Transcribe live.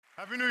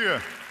Happy New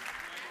Year.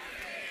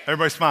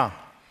 Everybody smile.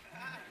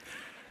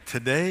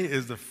 Today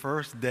is the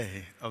first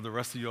day of the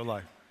rest of your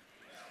life.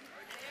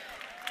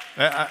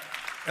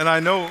 And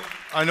I know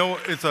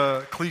it's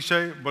a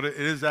cliche, but it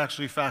is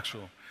actually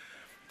factual.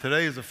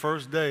 Today is the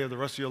first day of the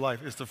rest of your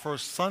life. It's the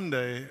first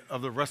Sunday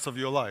of the rest of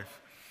your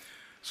life.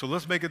 So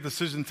let's make a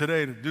decision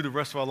today to do the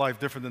rest of our life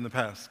different than the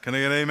past. Can I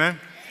get an amen?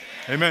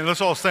 Amen.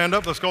 Let's all stand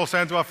up. Let's go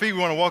stand to our feet. We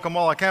want to welcome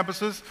all our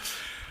campuses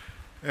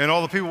and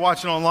all the people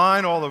watching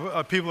online, all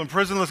the people in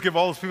prison. Let's give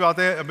all those people out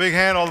there a big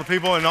hand, all the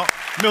people in the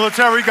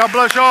military. God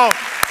bless y'all.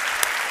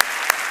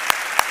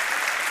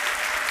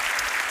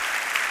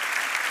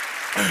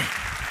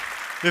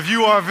 If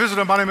you are a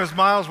visitor, my name is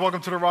Miles. Welcome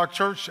to the Rock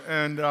Church,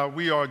 and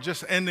we are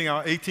just ending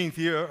our 18th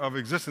year of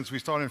existence. We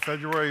started in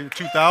February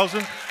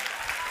 2000,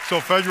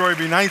 so February will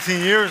be 19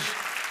 years.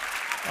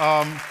 We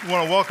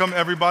want to welcome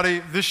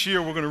everybody. This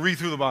year, we're going to read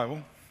through the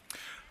Bible.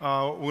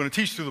 We're going to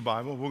teach through the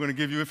Bible. We're going to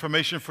give you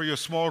information for your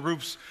small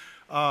groups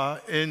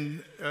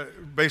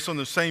based on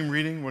the same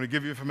reading. We're going to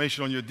give you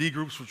information on your D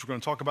groups, which we're going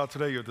to talk about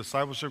today, your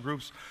discipleship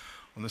groups,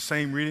 on the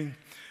same reading.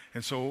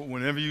 And so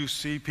whenever you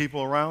see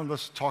people around,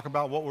 let's talk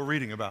about what we're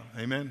reading about.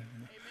 Amen?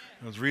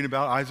 I was reading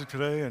about Isaac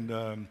today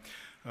and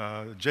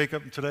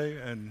Jacob today.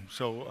 And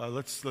so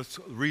let's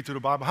read through the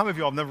Bible. How many of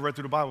y'all have never read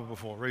through the Bible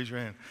before? Raise your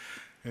hand.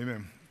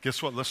 Amen.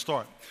 Guess what? Let's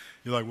start.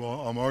 You're like,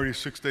 well, I'm already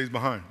 6 days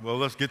behind. Well,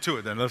 let's get to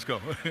it then. Let's go.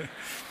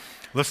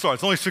 Let's start.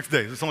 It's only 6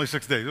 days. It's only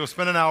 6 days. We'll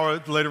spend an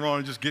hour later on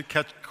and just get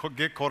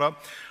caught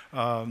up. You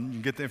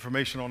can get the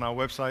information on our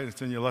website.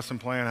 It's in your lesson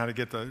plan, how to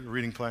get the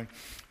reading plan.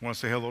 I want to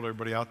say hello to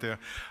everybody out there.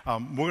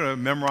 We're going to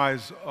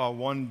memorize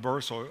one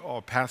verse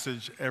or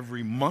passage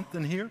every month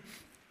in here.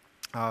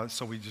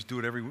 So we just do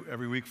it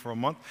every week for a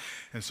month.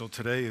 And so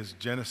today is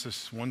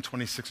Genesis 1,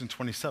 26 and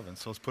 27.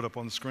 So let's put it up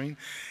on the screen.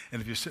 And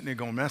if you're sitting there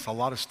going, man, that's a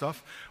lot of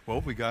stuff.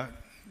 Well, we got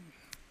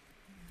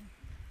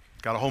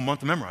a whole month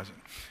to memorize it.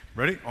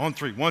 Ready? On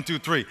three. 1, 2,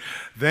 3.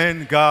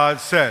 Then God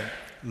said,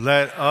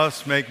 let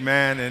us make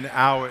man in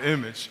our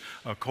image,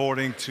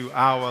 according to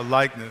our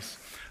likeness.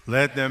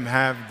 Let them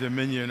have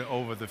dominion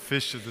over the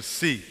fish of the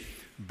sea,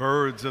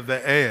 birds of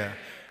the air,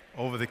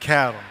 over the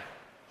cattle,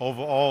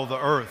 over all the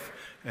earth,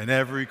 and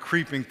every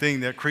creeping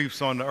thing that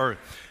creeps on the earth.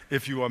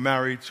 If you are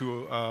married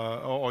to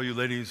all you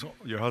ladies,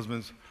 your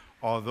husbands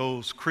are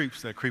those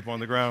creeps that creep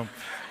on the ground.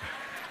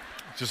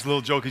 Just a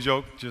little jokey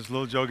joke, just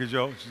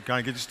kind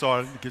of get you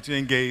started, get you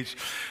engaged.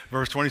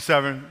 Verse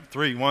 27,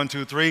 3, 1,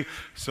 2, 3.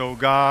 So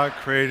God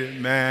created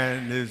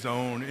man in his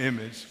own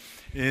image.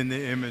 In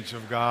the image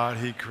of God,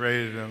 he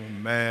created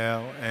them,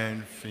 male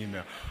and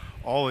female.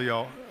 All of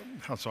y'all,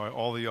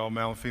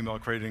 male and female, are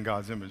created in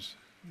God's image.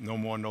 No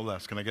more, no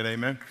less. Can I get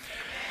amen?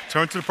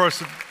 Turn to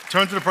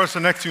the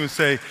person next to you and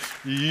say,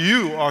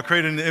 you are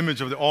created in the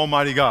image of the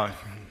Almighty God.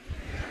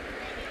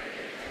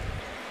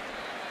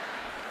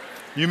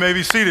 You may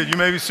be seated. You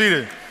may be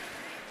seated.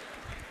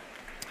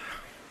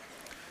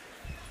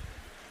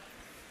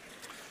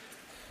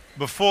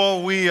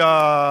 Before we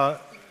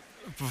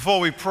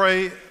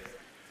pray,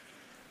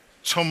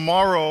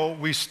 tomorrow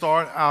we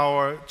start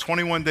our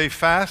 21-day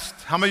fast.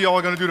 How many of y'all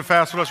are going to do the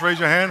fast with us? Raise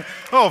your hand.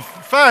 Oh,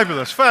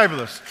 fabulous,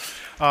 fabulous.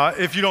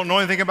 If you don't know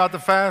anything about the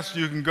fast,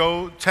 you can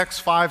go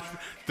text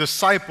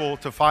 5-DISCIPLE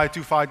to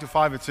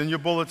 52525. It's in your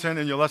bulletin,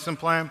 in your lesson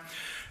plan,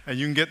 and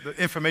you can get the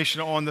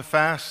information on the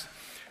fast.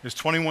 It's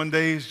 21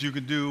 days. You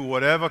can do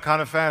whatever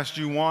kind of fast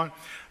you want.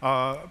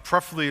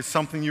 Preferably, it's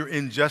something you're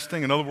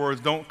ingesting. In other words,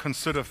 don't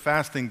consider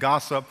fasting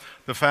gossip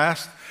the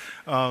fast.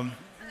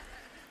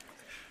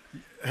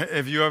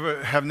 If you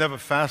have never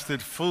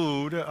fasted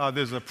food,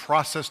 there's a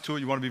process to it.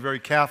 You want to be very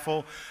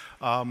careful.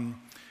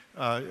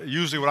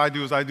 Usually what I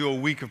do is I do a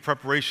week of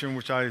preparation,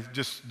 which I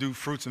just do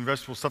fruits and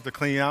vegetables, stuff to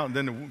clean out, and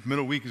then the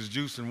middle week is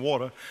juice and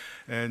water,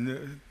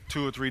 and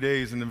 2 or 3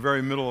 days in the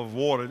very middle of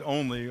water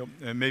only,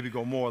 and maybe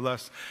go more or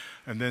less,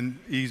 and then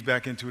ease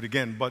back into it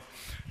again. But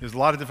there's a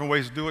lot of different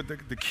ways to do it.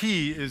 The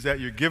key is that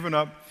you're giving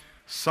up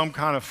some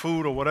kind of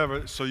food or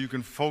whatever so you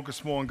can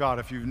focus more on God.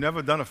 If you've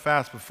never done a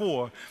fast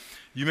before,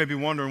 you may be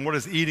wondering, what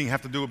does eating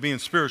have to do with being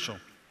spiritual?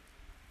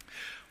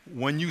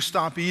 When you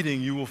stop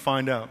eating, you will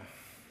find out.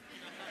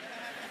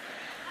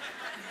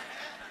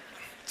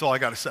 That's all I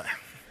got to say.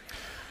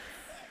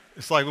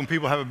 It's like when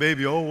people have a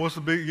baby, oh, what's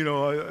the big,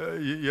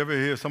 you ever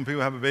hear some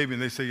people have a baby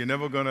and they say, you're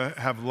never going to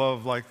have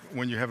love like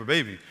when you have a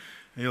baby.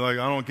 And you're like,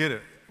 I don't get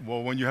it.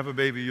 Well, when you have a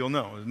baby, you'll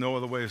know. There's no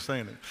other way of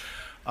saying it.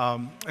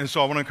 And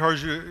so I want to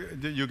encourage you,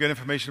 you'll get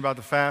information about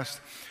the fast.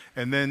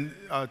 And then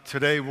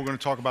today we're going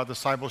to talk about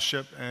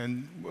discipleship,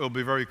 and it'll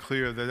be very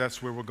clear that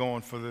that's where we're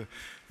going for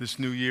this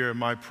new year.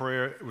 My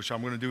prayer, which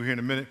I'm going to do here in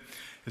a minute,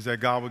 is that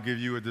God will give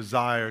you a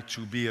desire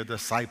to be a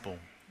disciple.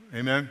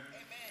 Amen?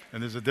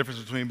 And there's a difference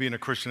between being a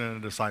Christian and a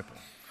disciple.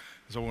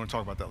 So we're going to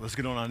talk about that. Let's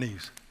get on our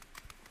knees.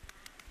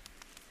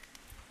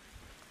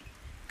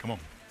 Come on.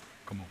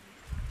 Come on.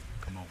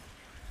 Come on.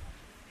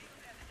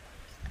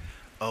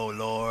 Oh,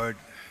 Lord.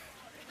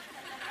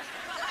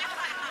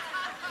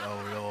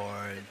 Oh,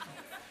 Lord.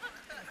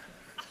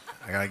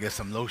 I got to get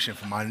some lotion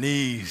for my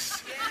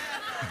knees.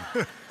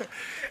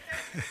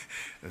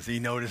 Does he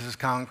know this is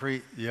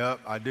concrete? Yep,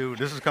 I do.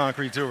 This is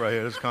concrete too right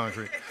here. This is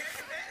concrete.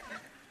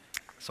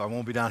 So I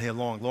won't be down here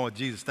long. Lord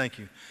Jesus, thank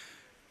you.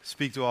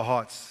 Speak to our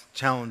hearts.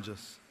 Challenge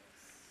us.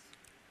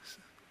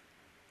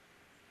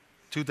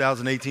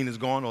 2018 is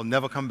gone. It'll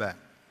never come back.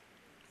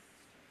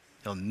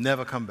 It'll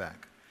never come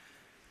back.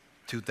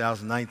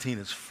 2019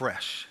 is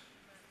fresh.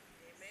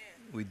 Amen.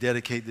 We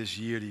dedicate this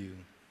year to you.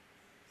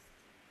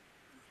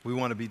 We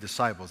want to be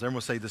disciples.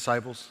 Everyone say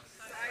disciples.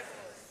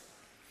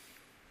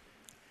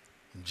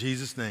 In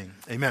Jesus' name,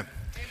 amen.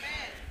 Amen.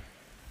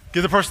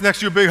 Give the person next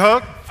to you a big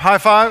hug, high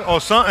five, or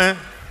something.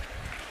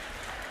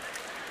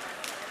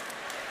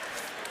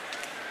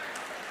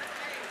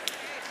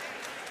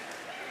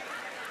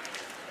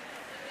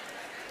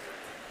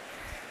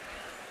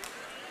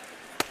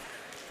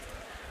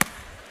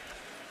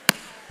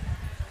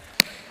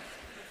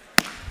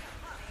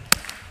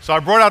 So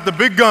I brought out the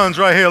big guns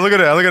right here. Look at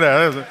that, look at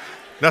that.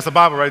 That's a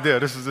Bible right there.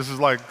 This is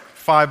like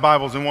 5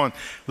 Bibles in one.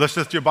 Let's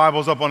lift your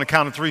Bibles up on the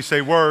count of 3.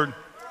 Say word.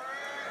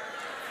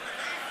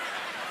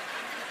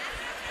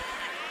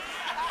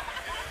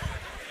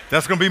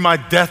 That's going to be my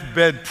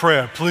deathbed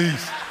prayer,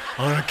 please.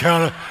 On the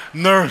count of,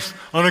 nurse,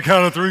 on the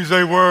count of 3,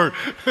 say word.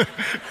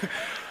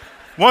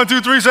 1,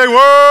 2, 3, say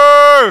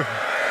word.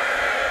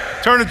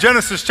 Turn to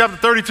Genesis chapter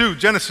 32.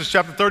 Genesis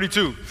chapter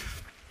 32.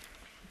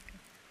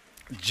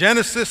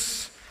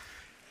 Genesis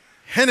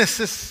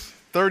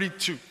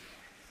 32.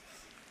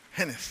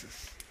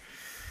 Genesis.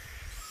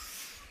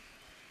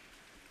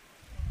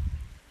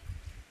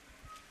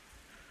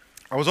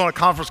 I was on a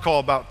conference call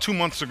about 2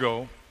 months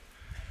ago,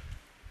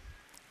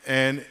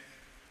 and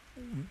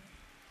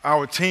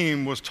our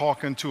team was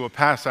talking to a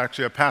pastor.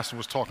 Actually, a pastor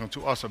was talking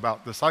to us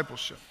about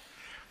discipleship.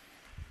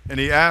 And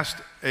he asked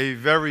a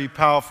very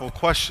powerful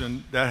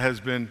question that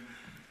has been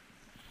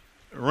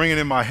ringing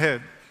in my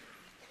head.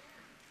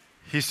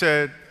 He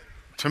said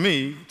to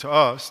me,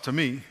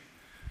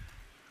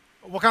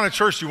 what kind of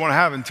church do you want to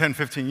have in 10,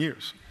 15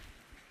 years?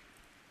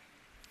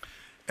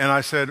 And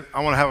I said,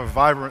 I want to have a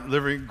vibrant,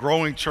 living,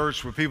 growing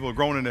church where people are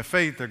growing in their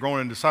faith, they're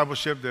growing in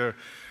discipleship, they're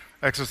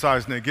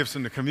exercising their gifts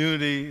in the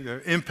community, they're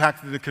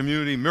impacting the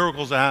community,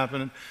 miracles are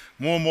happening,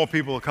 more and more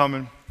people are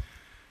coming.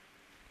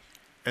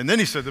 And then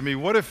he said to me,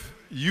 what if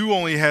you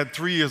only had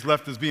 3 years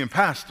left as being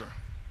pastor?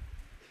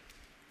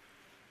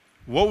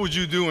 What would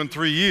you do in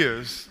 3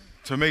 years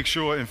to make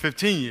sure in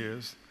 15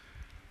 years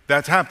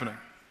that's happening?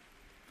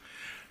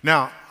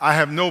 Now, I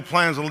have no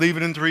plans of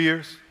leaving in 3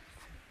 years.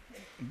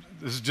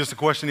 This is just a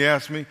question he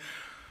asked me.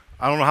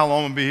 I don't know how long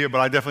I'm going to be here,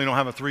 but I definitely don't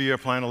have a 3-year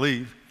plan to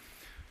leave.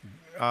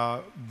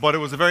 But it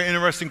was a very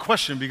interesting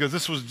question because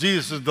this was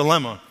Jesus'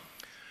 dilemma.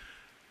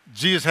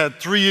 Jesus had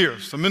 3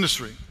 years of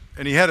ministry,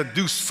 and he had to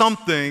do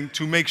something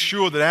to make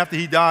sure that after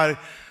he died,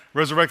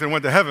 resurrected, and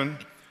went to heaven,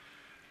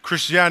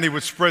 Christianity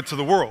would spread to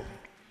the world.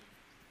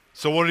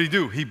 So what did he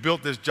do? He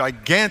built this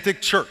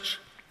gigantic church.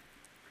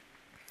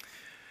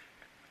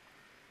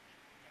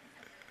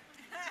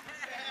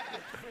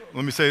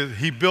 Let me say,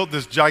 he built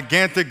this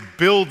gigantic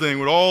building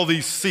with all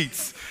these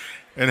seats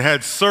and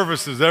had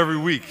services every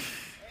week.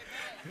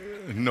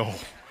 No.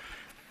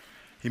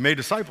 He made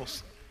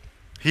disciples.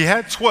 He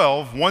had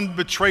 12. One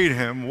betrayed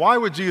him. Why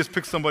would Jesus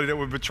pick somebody that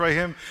would betray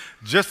him?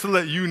 Just to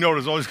let you know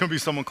there's always going to be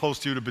someone close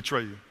to you to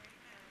betray you.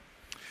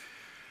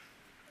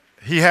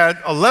 He had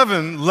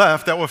 11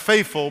 left that were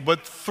faithful,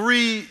 but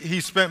 3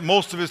 he spent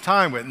most of his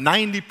time with.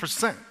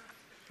 90%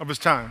 of his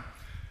time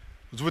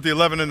was with the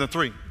 11 and the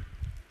 3.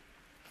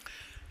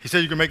 He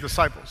said you can make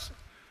disciples.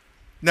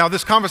 Now,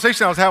 this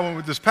conversation I was having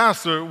with this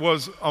pastor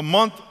was a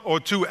month or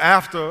 2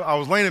 after I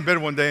was laying in bed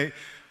one day,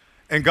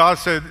 and God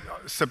said,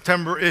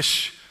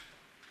 September-ish,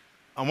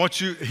 I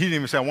want you, he didn't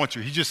even say I want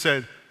you, he just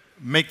said,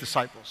 make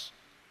disciples.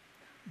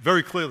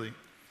 Very clearly.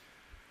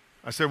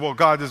 I said, well,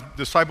 God, there's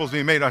disciples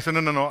being made. I said,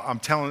 no, I'm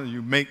telling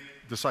you, make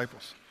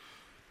disciples.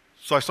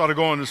 So I started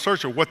going to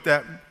search of what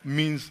that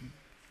means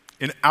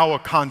in our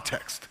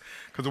context.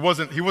 Because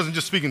he wasn't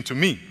just speaking to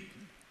me.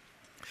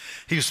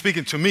 He was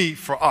speaking to me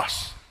for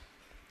us.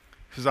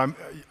 He says,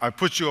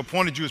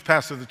 appointed you as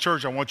pastor of the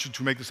church. I want you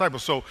to make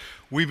disciples. So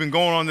we've been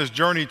going on this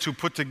journey to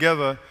put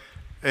together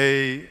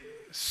a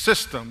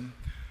system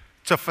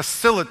to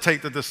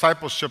facilitate the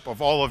discipleship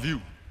of all of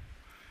you.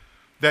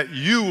 That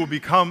you will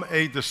become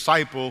a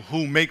disciple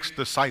who makes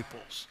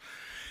disciples.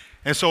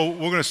 And so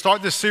we're going to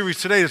start this series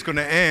today. It's going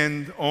to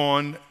end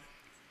on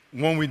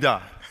when we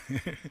die.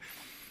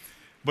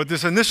 But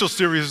this initial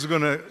series is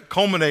going to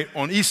culminate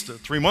on Easter,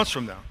 3 months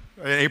from now.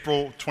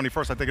 April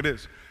 21st, I think it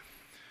is.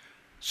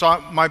 So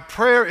my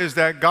prayer is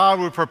that God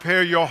would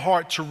prepare your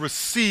heart to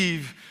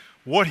receive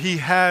what he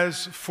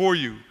has for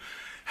you.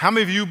 How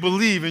many of you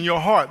believe in your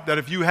heart that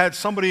if you had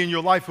somebody in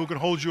your life who could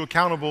hold you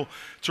accountable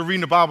to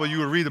reading the Bible, you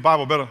would read the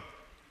Bible better?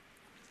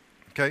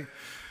 Okay?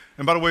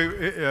 And by the way,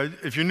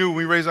 if you're new, when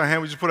we raise our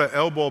hand, we just put our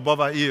elbow above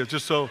our ears,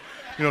 just so,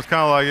 it's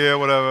kind of like, yeah,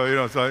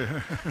 whatever, it's like.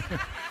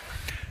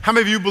 How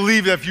many of you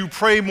believe that if you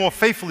pray more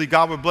faithfully,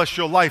 God will bless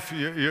your life,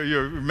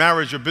 your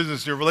marriage, your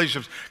business, your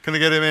relationships? Can I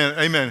get amen?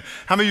 Amen.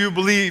 How many of you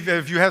believe that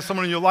if you had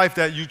someone in your life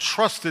that you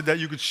trusted, that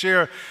you could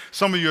share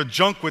some of your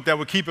junk with, that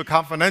would keep it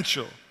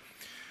confidential,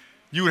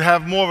 you would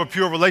have more of a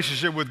pure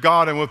relationship with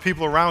God and with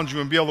people around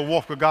you and be able to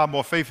walk with God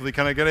more faithfully?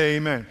 Can I get an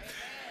amen?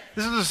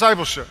 This is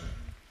discipleship.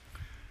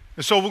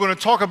 And so we're going to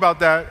talk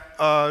about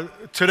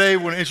that today.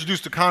 We're going to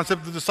introduce the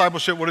concept of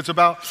discipleship, what it's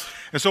about.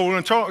 And so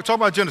we're going to talk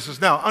about Genesis.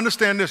 Now,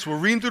 understand this. We're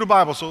reading through the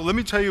Bible, so let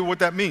me tell you what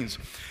that means.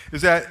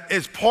 Is that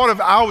as part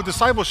of our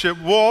discipleship,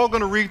 we're all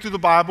going to read through the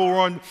Bible. We're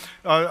on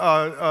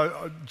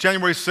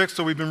January 6th,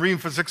 so we've been reading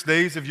for 6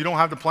 days. If you don't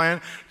have the plan,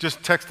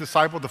 just text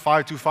disciple to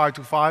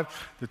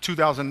 52525. The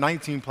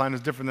 2019 plan is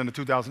different than the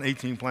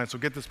 2018 plan, so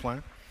get this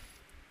plan.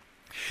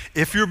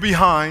 If you're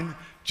behind,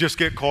 just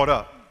get caught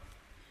up.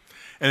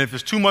 And if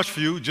it's too much for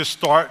you, just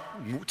start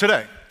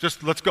today.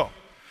 Just let's go.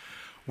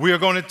 We are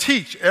going to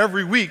teach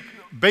every week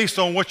based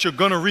on what you're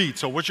going to read.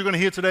 So what you're going to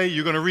hear today,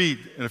 you're going to read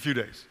in a few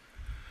days.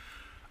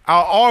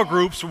 Our R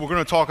groups, we're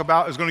going to talk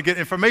about, is going to get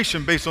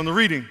information based on the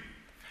reading.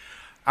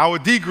 Our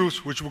D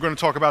groups, which we're going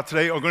to talk about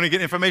today, are going to get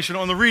information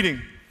on the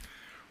reading.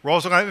 We're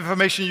also going to have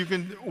information you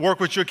can work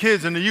with your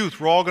kids and the youth.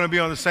 We're all going to be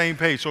on the same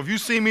page. So if you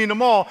see me in the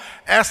mall,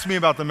 ask me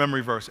about the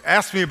memory verse.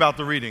 Ask me about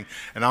the reading.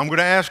 And I'm going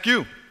to ask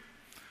you.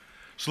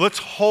 So let's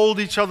hold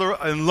each other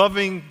in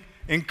loving,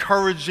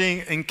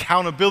 encouraging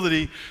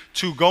accountability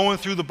to going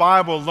through the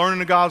Bible,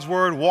 learning God's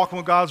Word, walking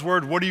with God's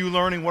Word. What are you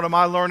learning? What am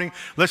I learning?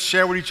 Let's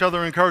share with each other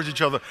and encourage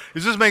each other.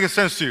 Is this making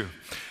sense to you?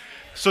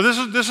 So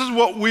this is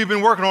what we've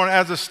been working on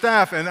as a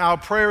staff, and our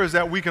prayer is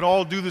that we can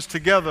all do this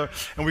together,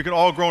 and we can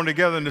all grow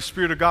together, and the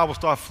Spirit of God will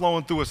start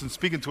flowing through us and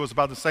speaking to us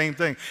about the same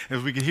thing,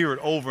 as we can hear it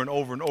over and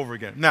over and over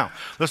again. Now,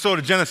 let's go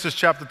to Genesis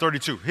chapter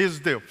 32. Here's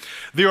the deal.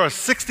 There are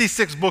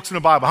 66 books in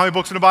the Bible. How many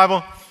books in the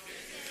Bible?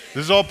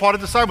 This is all part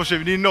of discipleship.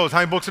 You need to know how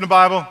many books in the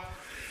Bible?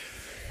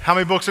 How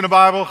many books in the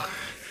Bible?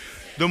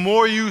 The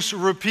more you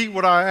repeat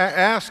what I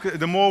ask,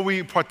 the more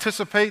we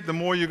participate, the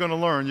more you're going to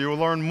learn. You will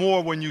learn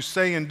more when you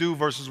say and do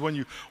versus when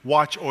you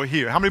watch or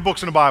hear. How many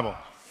books in the Bible?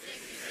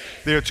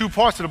 66. There are two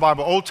parts of the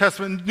Bible, Old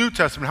Testament and New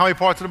Testament. How many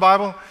parts of the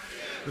Bible?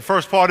 6. The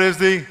first part is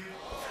the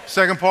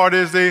second part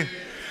is the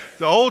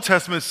Old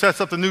Testament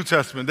sets up the New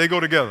Testament. They go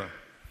together.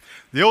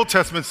 The Old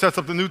Testament sets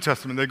up the New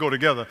Testament. They go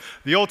together.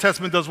 The Old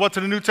Testament does what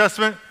to the New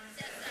Testament?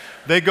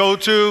 They go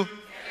to,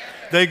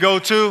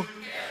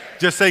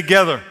 just say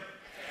together.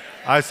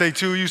 I say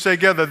to, you say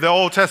together. The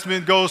Old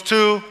Testament goes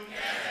to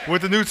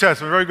with the New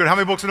Testament. Very good. How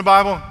many books in the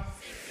Bible?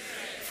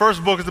 6.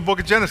 First book is the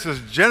book of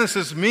Genesis.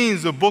 Genesis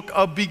means the book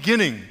of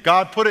beginning.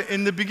 God put it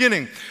in the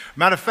beginning.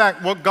 Matter of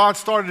fact, what God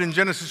started in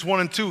Genesis 1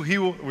 and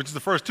 2, which is the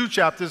first two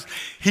chapters,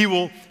 he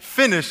will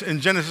finish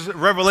in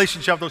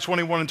Revelation chapter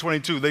 21 and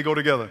 22. They go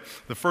together.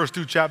 The first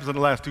two chapters and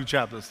the last two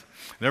chapters.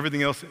 And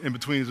everything else in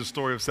between is a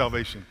story of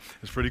salvation.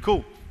 It's pretty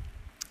cool.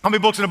 How many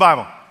books in the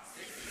Bible?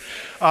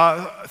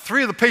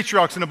 3 of the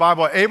patriarchs in the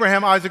Bible are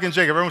Abraham, Isaac, and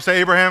Jacob. Everyone say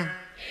Abraham.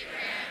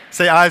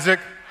 Say Isaac.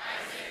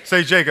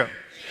 Say Jacob.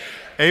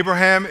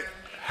 Abraham.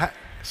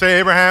 Say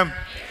Abraham.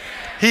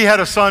 He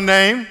had a son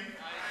named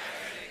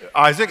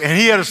Isaac, and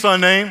he had a son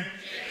named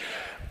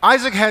Jacob.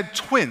 Isaac had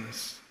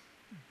twins,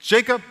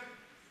 Jacob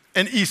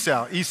and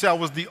Esau. Esau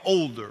was the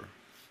older.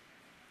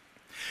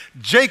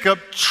 Jacob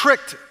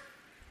tricked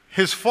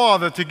his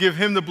father to give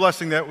him the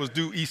blessing that was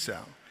due Esau.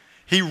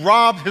 He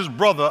robbed his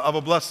brother of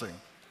a blessing.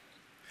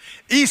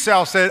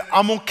 Esau said,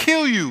 I'm going to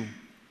kill you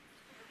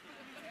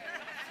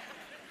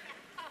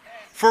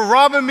for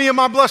robbing me of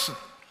my blessing.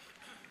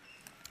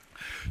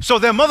 So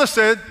their mother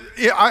said,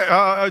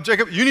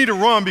 Jacob, you need to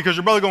run because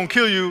your brother's going to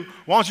kill you.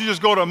 Why don't you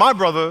just go to my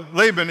brother,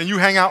 Laban, and you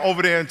hang out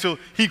over there until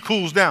he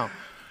cools down.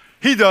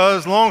 He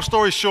does. Long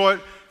story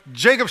short,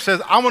 Jacob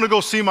says, I want to go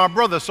see my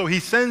brother. So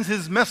he sends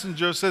his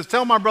messenger, says,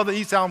 tell my brother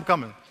Esau I'm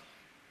coming.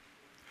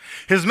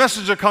 His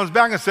messenger comes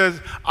back and says,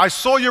 I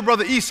saw your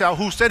brother Esau,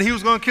 who said he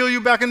was going to kill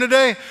you back in the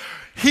day.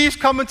 He's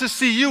coming to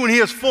see you, and he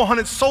has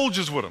 400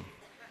 soldiers with him.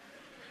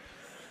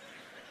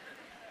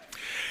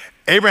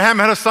 Abraham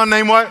had a son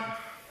named what?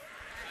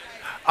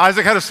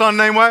 Isaac had a son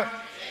named what?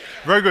 Jacob.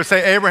 Very good.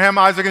 Say Abraham,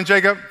 Isaac, and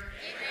Jacob.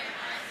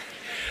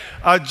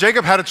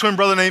 Jacob had a twin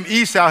brother named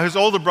Esau, his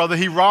older brother.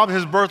 He robbed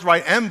his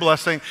birthright and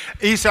blessing.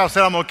 Esau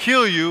said, I'm going to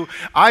kill you.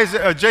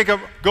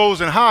 Jacob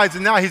goes and hides,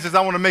 and now he says, I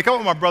want to make up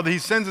with my brother. He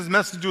sends his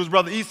message to his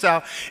brother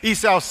Esau.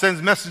 Esau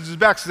sends messages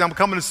back, says, I'm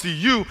coming to see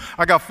you.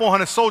 I got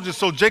 400 soldiers.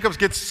 So Jacob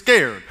gets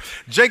scared.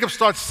 Jacob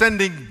starts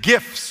sending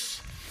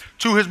gifts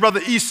to his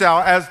brother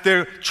Esau as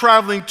they're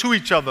traveling to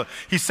each other.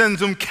 He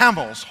sends him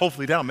camels.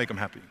 Hopefully that'll make him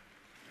happy.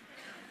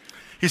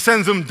 He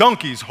sends him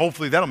donkeys.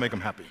 Hopefully that'll make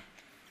him happy.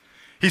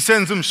 He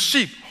sends them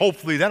sheep.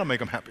 Hopefully, that'll make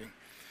them happy.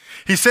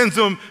 He sends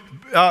them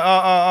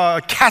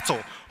cattle.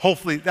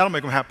 Hopefully, that'll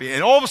make them happy.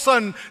 And all of a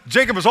sudden,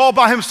 Jacob is all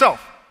by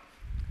himself.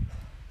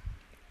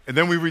 And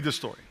then we read this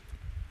story.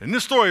 In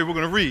this story, we're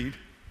going to read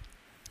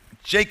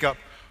Jacob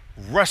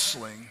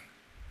wrestling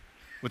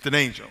with an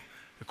angel.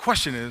 The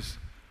question is,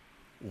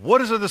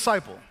 what is a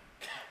disciple?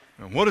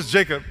 And what does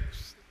Jacob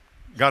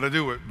got to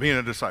do with being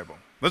a disciple?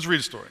 Let's read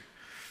the story.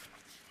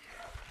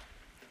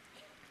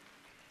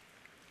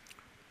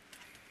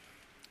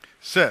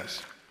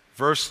 says,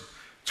 verse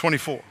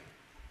 24,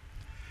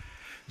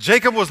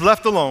 Jacob was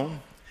left alone,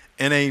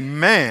 and a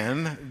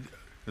man,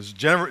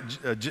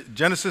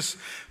 Genesis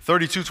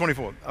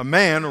 32:24, a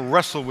man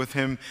wrestled with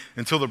him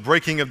until the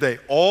breaking of day.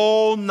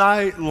 All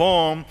night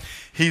long,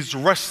 he's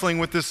wrestling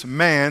with this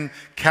man,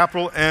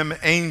 capital M,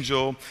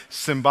 angel,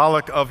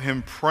 symbolic of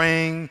him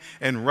praying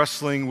and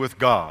wrestling with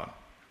God.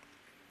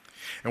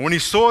 And when he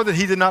saw that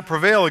he did not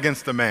prevail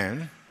against the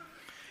man,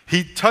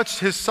 he touched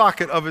his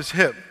socket of his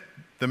hip,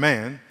 the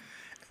man,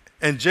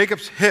 and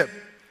Jacob's hip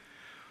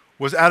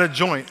was out of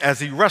joint as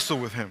he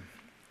wrestled with him.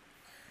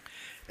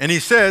 And he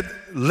said,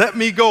 let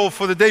me go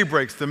for the day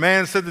breaks. The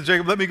man said to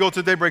Jacob, let me go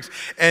till day breaks.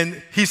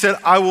 And he said,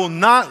 I will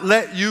not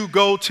let you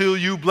go till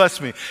you bless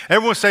me.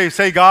 Everyone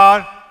say,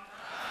 God,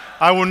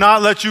 I will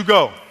not let you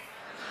go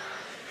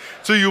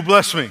till you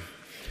bless me.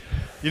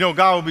 You know,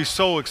 God would be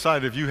so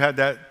excited if you had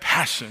that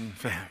passion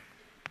for him.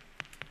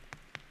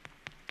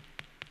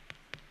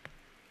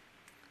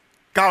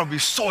 God would be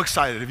so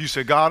excited if you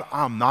said, God,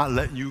 I'm not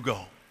letting you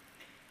go.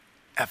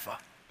 Ever.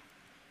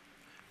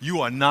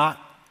 You are not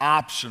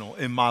optional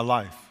in my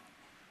life.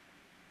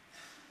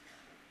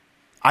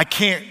 I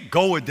can't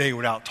go a day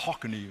without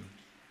talking to you,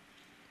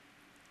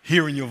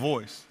 hearing your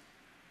voice,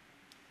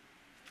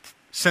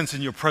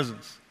 sensing your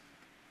presence.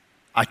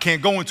 I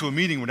can't go into a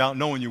meeting without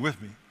knowing you're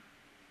with me.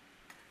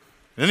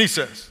 And then he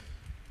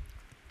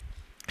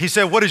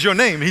said, what is your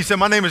name? And he said,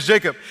 my name is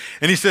Jacob.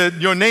 And he said,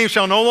 your name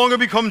shall no longer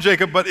become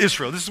Jacob, but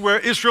Israel. This is where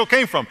Israel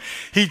came from.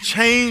 He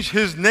changed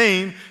his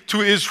name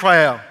to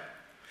Israel.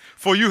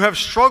 For you have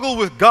struggled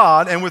with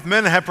God and with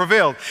men and have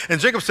prevailed.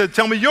 And Jacob said,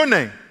 tell me your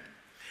name.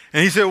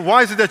 And he said,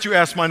 why is it that you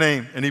ask my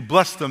name? And he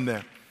blessed them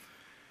then.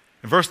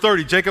 In verse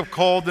 30, Jacob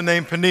called the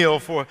name Peniel,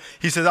 for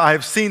he said, I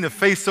have seen the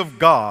face of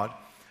God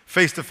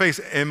face to face,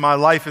 and my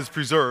life is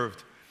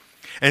preserved.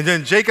 And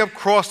then Jacob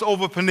crossed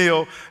over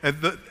Peniel,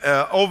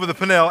 over the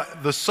Peniel.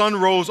 The sun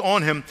rose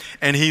on him,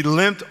 and he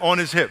limped on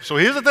his hip. So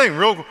here's the thing,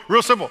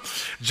 real simple.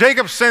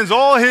 Jacob sends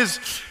all his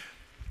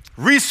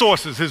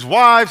resources, his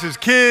wives, his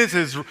kids,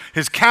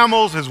 his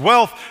camels, his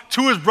wealth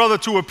to his brother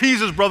to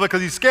appease his brother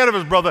because he's scared of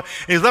his brother.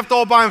 And he's left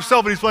all by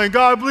himself, and he's playing,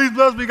 God, please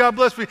bless me, God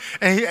bless me.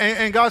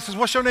 And God says,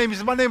 what's your name? He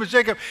said, my name is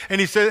Jacob.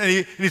 And he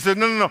said,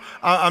 no,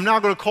 I'm now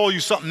going to call you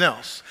something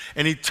else.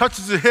 And he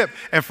touches his hip,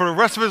 and for the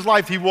rest of his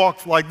life, he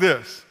walked like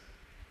this.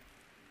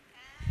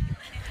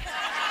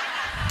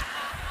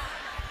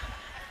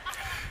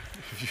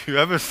 If you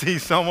ever see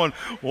someone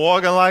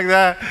walking like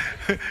that,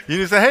 you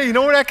just say, hey, you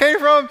know where that came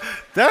from?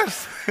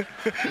 That's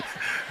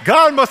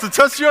God must have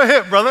touched your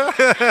hip, brother.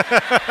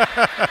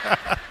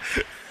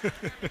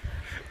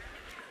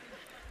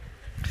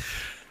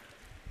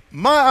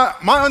 My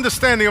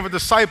understanding of a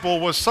disciple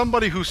was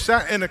somebody who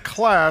sat in a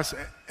class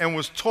and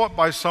was taught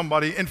by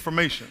somebody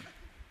information.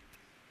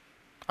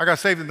 I got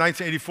saved in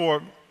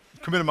 1984,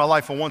 committed my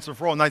life for once and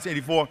for all in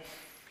 1984,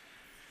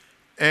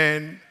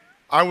 and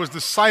I was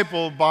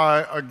discipled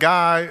by a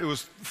guy. It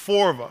was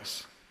 4 of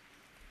us.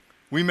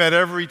 We met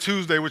every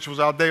Tuesday, which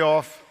was our day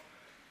off,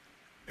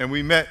 and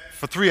we met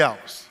for 3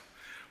 hours.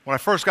 When I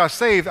first got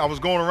saved, I was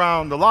going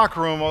around the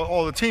locker room,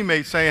 all the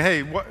teammates saying,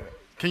 hey,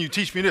 can you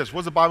teach me this? What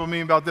does the Bible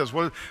mean about this?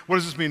 What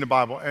does this mean in the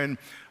Bible? And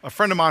a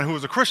friend of mine who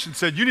was a Christian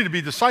said, you need to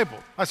be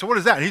discipled. I said, what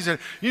is that? And he said,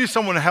 you need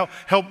someone to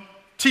help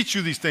teach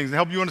you these things and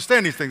help you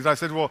understand these things. And I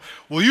said, well,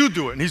 will you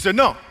do it? And he said,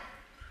 no. I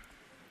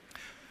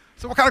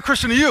said, what kind of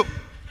Christian are you?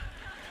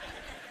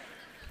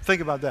 Think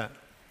about that.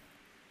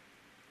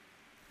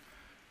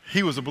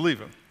 He was a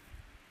believer.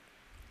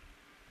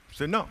 He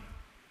said no.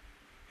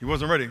 He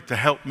wasn't ready to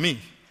help me.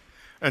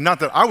 And not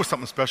that I was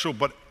something special,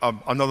 but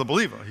another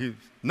believer.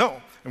 No.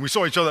 And we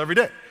saw each other every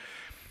day.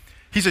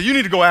 He said, you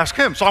need to go ask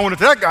him. So I went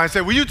to that guy and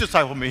said, will you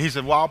disciple me? He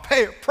said, well, I'll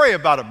pray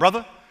about it,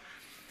 brother.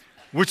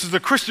 Which is a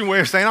Christian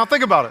way of saying, I'll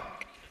think about it.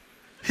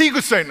 He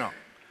could say no.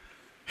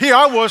 Here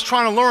I was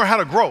trying to learn how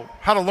to grow,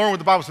 how to learn what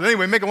the Bible says.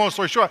 Anyway, make a long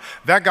story short,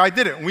 that guy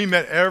did it. We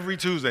met every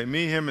Tuesday,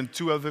 me, him, and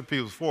 2 other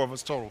people, 4 of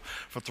us total,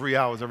 for 3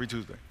 hours every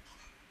Tuesday.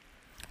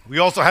 We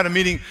also had a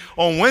meeting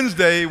on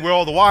Wednesday where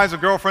all the wives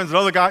and girlfriends and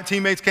other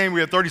teammates came.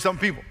 We had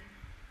 30-something people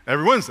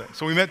every Wednesday.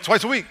 So we met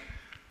twice a week.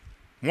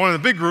 One in the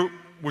big group,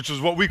 which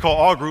is what we call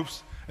our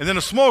groups, and then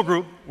a small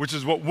group, which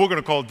is what we're going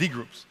to call D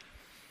groups.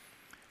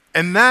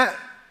 And that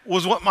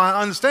was what my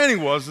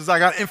understanding was, is I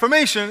got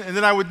information, and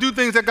then I would do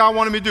things that God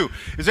wanted me to do.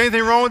 Is there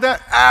anything wrong with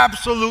that?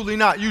 Absolutely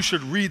not. You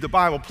should read the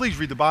Bible. Please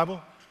read the Bible.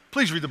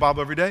 Please read the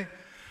Bible every day.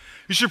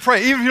 You should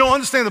pray. Even if you don't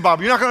understand the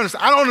Bible, you're not going to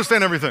understand. I don't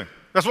understand everything.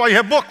 That's why you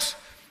have books.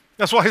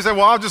 That's why he said,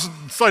 well, I'll just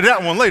study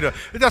that one later.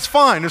 That's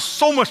fine. There's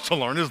so much to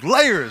learn. There's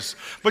layers.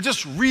 But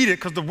just read it,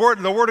 because the word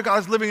of God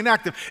is living and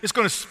active. It's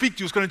going to speak to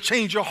you. It's going to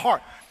change your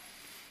heart.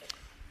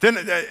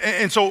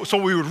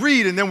 So we would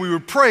read, and then we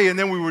would pray, and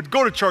then we would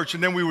go to church,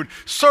 and then we would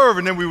serve,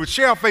 and then we would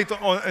share our faith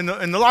in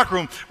the locker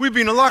room. We'd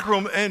be in the locker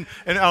room, and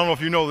I don't know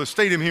if you know the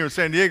stadium here in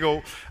San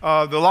Diego,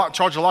 the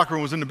Charger locker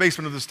room was in the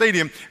basement of the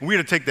stadium, and we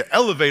had to take the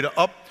elevator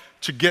up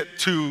to get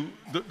to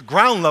the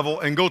ground level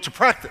and go to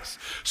practice.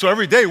 So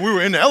every day we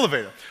were in the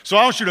elevator. So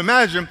I want you to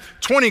imagine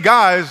 20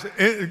 guys,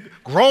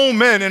 grown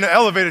men in the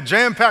elevator,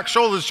 jam-packed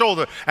shoulder to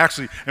shoulder,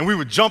 actually, and we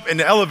would jump in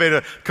the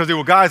elevator because there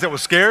were guys that were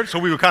scared, so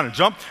we would kind of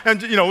jump.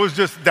 And, it was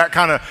just that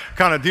kind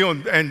of deal.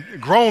 And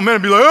grown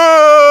men would be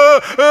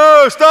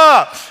like,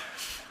 stop.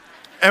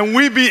 And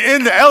we'd be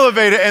in the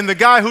elevator, and the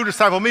guy who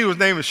discipled me, whose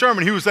name was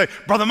Sherman, he would say,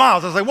 Brother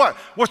Miles. I was like, what?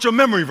 What's your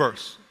memory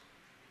verse?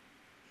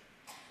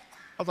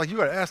 I was like, you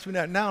got to ask me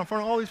that now in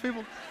front of all these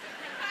people?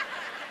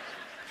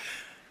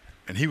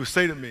 And he would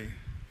say to me,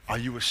 are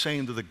you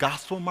ashamed of the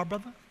gospel, my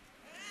brother?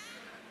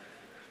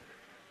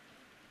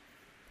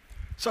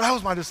 So that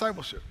was my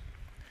discipleship.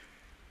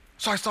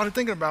 So I started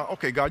thinking about,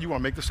 okay, God, you want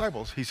to make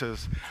disciples. He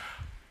says,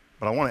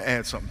 but I want to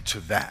add something to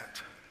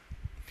that.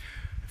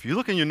 If you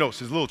look in your notes,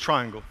 there's a little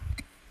triangle.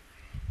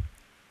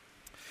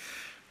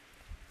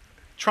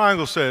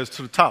 Triangle says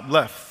to the top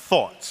left,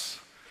 thoughts.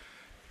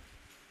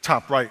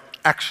 Top right,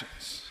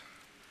 actions.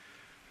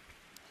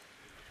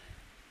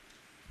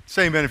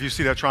 Say amen if you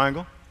see that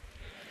triangle.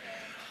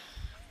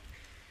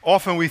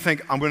 Often we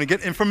think, I'm going to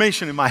get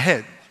information in my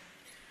head,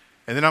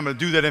 and then I'm going to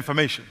do that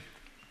information.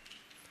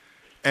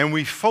 And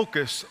we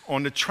focus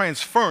on the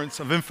transference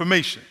of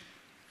information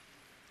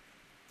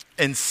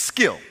and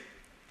skill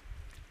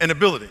and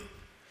ability.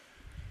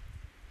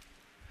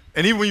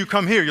 And even when you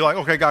come here, you're like,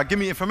 okay, God, give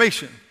me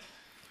information.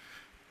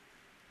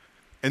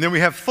 And then we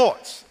have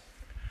thoughts.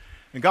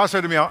 And God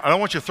said to me, I don't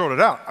want you to throw it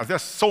out.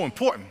 That's so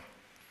important.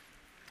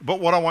 But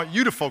what I want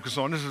you to focus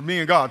on, this is me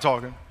and God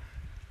talking,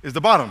 is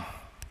the bottom,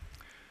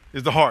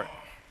 is the heart.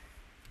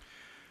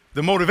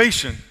 The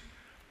motivation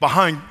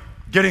behind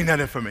getting that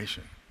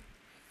information.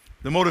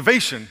 The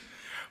motivation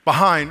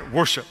behind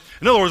worship.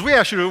 In other words, we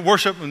ask you to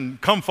worship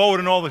and come forward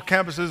in all the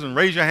campuses and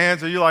raise your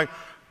hands, and you're like,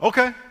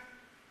 okay,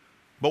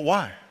 but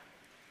why?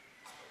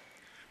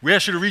 We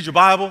ask you to read your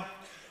Bible,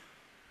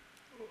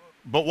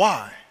 but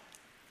why?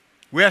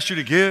 We ask you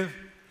to give,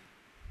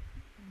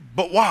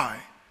 but why?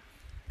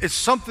 It's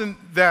something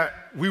that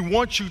we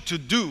want you to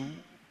do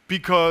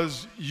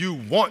because you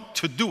want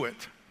to do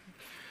it.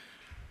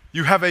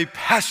 You have a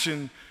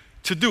passion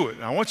to do it.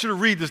 Now, I want you to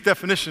read this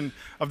definition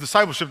of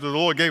discipleship that the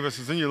Lord gave us.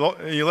 It's in your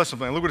lesson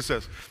plan. Look what it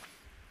says.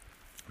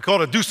 We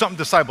call it a do something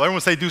disciple. Everyone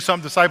say do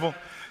something disciple.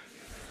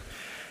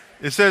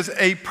 It says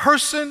a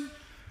person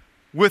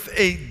with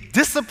a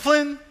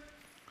disciplined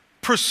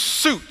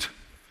pursuit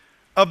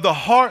of the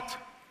heart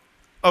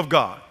of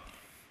God.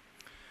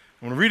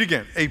 I'm going to read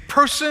again. A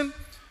person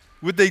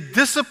with a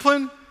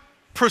disciplined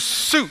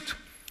pursuit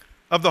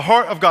of the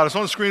heart of God. It's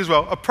on the screen as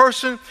well. A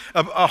person,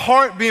 a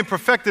heart being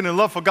perfected in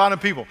love for God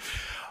and people.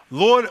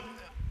 Lord,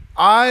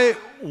 I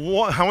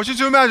want you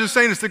to imagine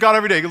saying this to God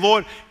every day.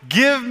 Lord,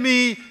 give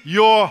me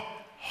your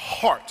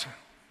heart.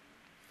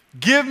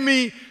 Give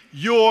me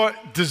your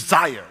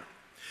desire.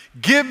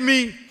 Give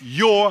me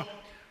your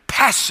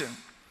passion.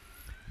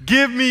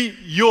 Give me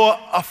your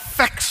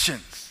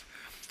affections.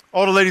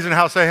 All the ladies in the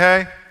house say,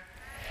 hey.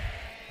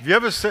 Have you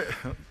ever said...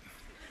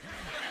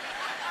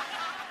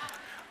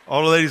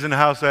 All the ladies in the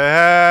house say,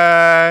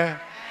 hey.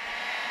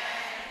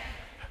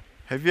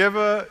 Have you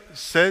ever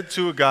said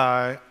to a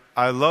guy,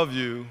 I love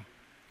you,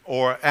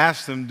 or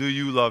asked him,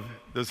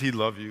 does he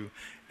love you?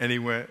 And he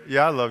went,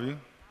 yeah, I love you.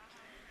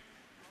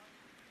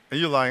 And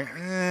you're like,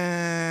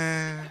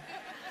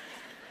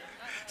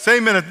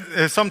 Same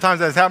minute, sometimes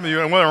that's happened to you,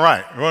 and it wasn't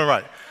right. It wasn't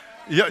right.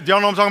 Y'all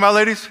know what I'm talking about,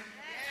 ladies?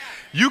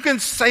 You can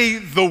say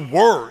the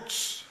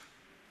words,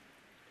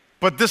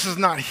 but this is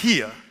not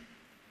here.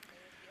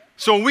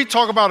 So when we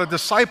talk about a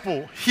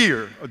disciple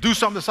here, a do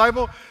something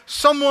disciple,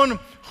 someone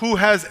who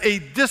has a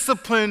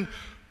disciplined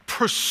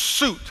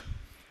pursuit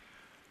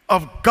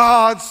of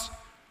God's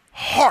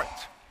heart,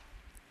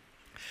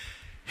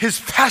 his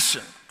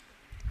passion,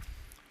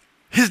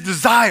 his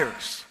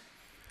desires,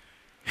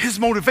 his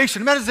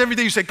motivation. Imagine every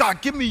day you say,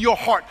 God, give me your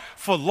heart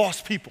for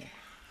lost people.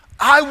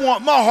 I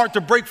want my heart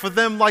to break for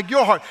them like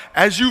your heart.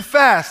 As you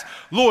fast,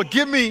 Lord,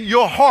 give me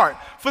your heart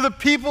for the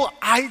people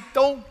I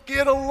don't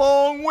get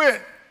along with.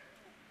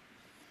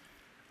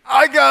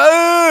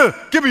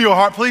 Give me your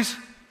heart, please.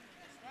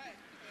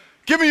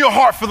 Give me your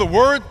heart for the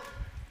word.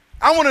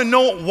 I want to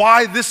know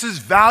why this is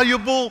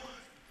valuable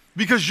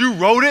because you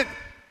wrote it.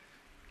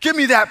 Give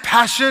me that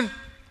passion.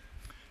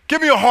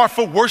 Give me a heart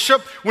for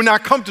worship. When I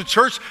come to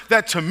church,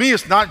 that to me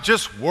is not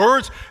just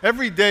words.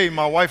 Every day,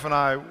 my wife and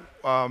I,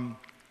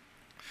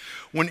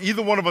 when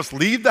either one of us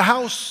leave the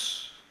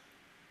house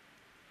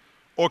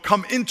or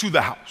come into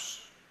the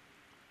house,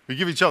 we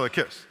give each other a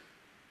kiss.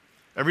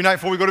 Every night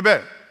before we go to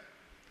bed.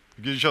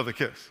 Give each other a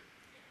kiss.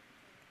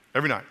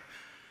 Every night.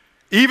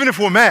 Even if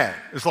we're mad,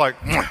 it's like,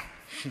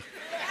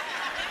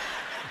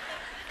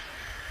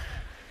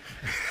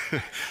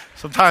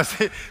 sometimes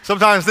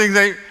things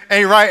ain't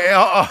right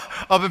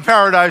up in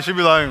paradise. You'll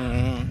be like,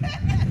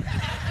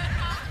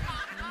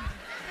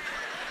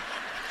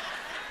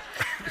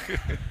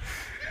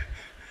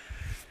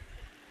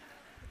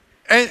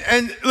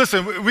 And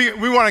listen,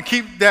 we want to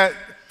keep that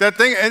that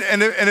thing,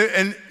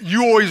 and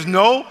you always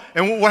know.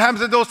 And what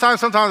happens at those times?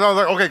 Sometimes I was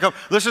like, okay, come,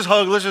 let's just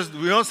hug.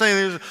 We don't say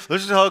anything.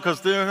 Let's just hug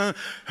because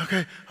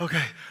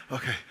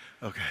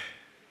okay.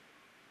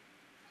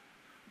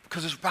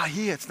 Because it's about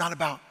here. It's not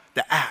about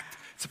the act.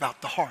 It's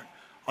about the heart.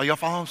 Are y'all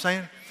following what I'm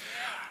saying?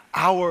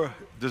 Our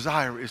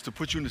desire is to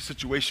put you in a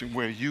situation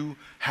where you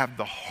have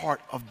the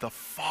heart of the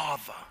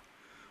Father.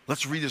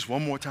 Let's read this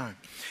one more time.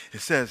 It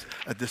says,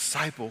 a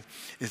disciple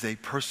is a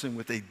person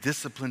with a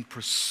disciplined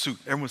pursuit.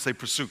 Everyone say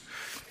pursuit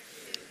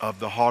of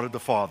the heart of the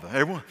Father.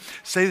 Everyone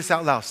say this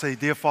out loud. Say,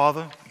 dear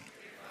Father,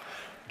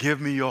 give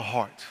me your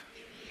heart.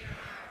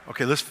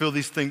 Okay, let's fill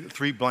these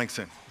three blanks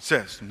in. It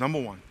says, number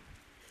one,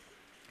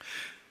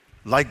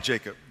 like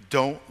Jacob,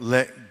 don't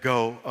let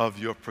go of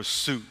your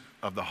pursuit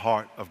of the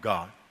heart of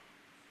God.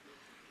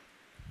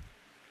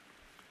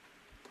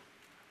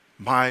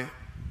 My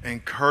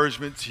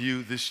encouragement to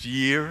you this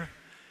year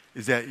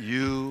is that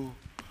you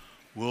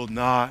will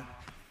not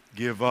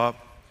give up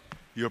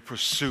your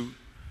pursuit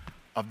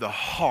of the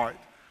heart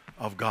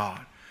of God.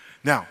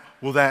 Now,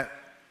 will that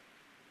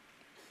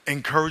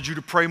encourage you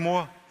to pray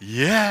more?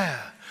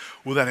 Yeah.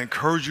 Will that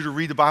encourage you to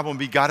read the Bible and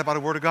be guided by the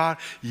Word of God?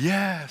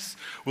 Yes.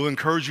 Will it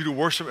encourage you to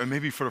worship and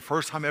maybe for the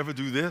first time ever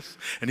do this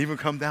and even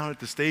come down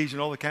at the stage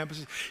and all the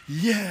campuses?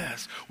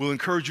 Yes. Will it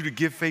encourage you to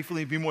give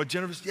faithfully and be more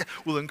generous? Yeah.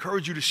 Will it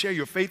encourage you to share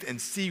your faith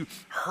and see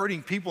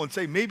hurting people and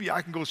say, maybe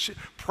I can go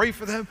pray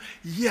for them?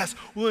 Yes.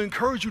 Will it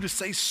encourage you to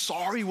say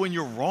sorry when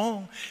you're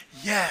wrong?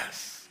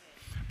 Yes.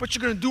 But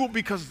you're going to do it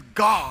because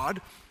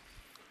God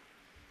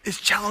is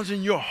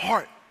challenging your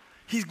heart.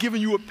 He's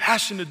giving you a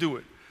passion to do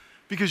it.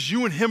 Because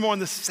you and him are on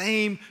the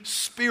same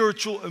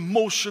spiritual,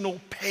 emotional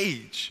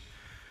page.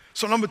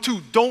 So number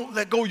two, don't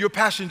let go of your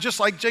passion. Just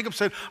like Jacob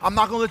said, I'm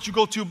not going to let you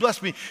go till you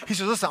bless me. He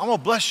says, listen, I'm going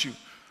to bless you.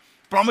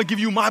 But I'm going to give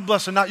you my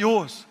blessing, not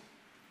yours.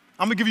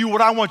 I'm going to give you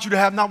what I want you to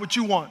have, not what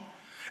you want.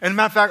 And as a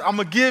matter of fact, I'm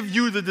going to give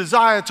you the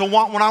desire to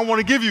want what I want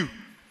to give you.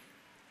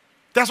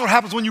 That's what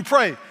happens when you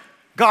pray.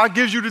 God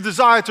gives you the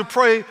desire to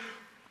pray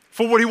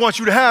for what he wants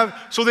you to have,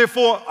 so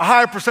therefore a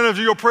higher percentage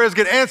of your prayers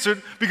get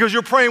answered because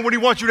you're praying what he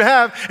wants you to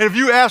have, and if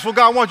you ask what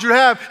God wants you to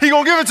have, he's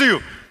going to give it to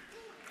you.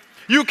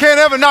 You can't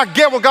ever not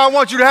get what God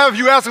wants you to have if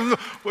you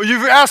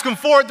ask him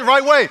for it the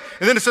right way.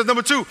 And then it says,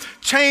 number two,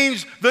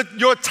 change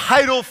your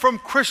title from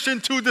Christian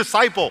to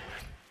disciple.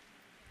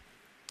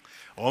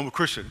 Oh, I'm a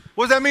Christian.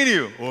 What does that mean to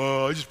you?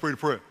 Well, I just pray the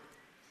prayer.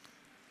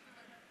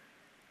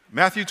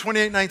 Matthew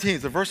 28:19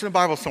 is a verse in the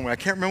Bible somewhere. I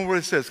can't remember what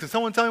it says. Can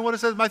someone tell me what it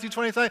says? Matthew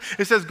 28:19?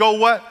 It says, go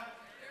what?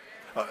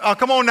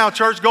 Come on now,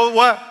 church. Go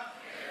what?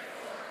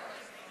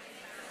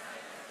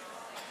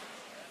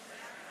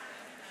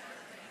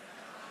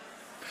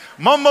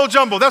 Mumbo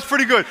jumbo. That's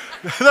pretty good.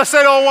 Let's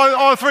say it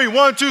on three.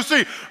 1, 2,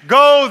 3.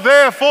 Go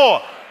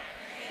therefore.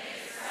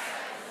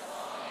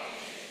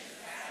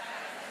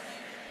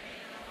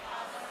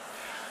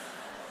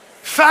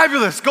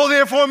 Fabulous. Go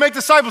therefore and make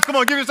disciples. Come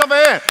on, give yourself a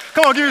hand.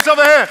 Come on, give yourself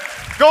a hand.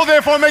 Go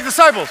therefore and make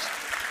disciples.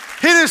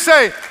 He didn't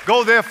say,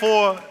 go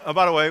therefore.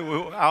 By the way,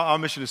 our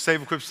mission is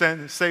save, equip,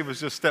 send. Save is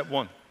just step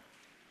one.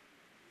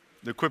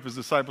 The equip is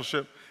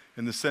discipleship,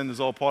 and the send is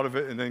all part of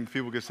it, and then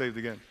people get saved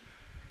again.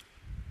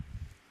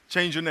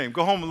 Change your name.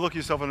 Go home and look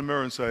yourself in the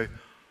mirror and say,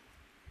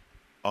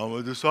 I'm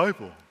a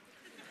disciple.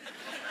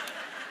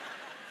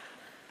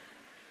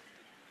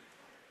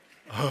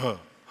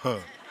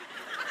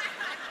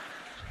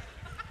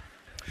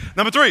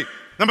 Number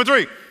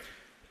three,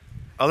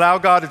 allow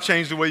God to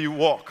change the way you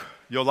walk,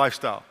 your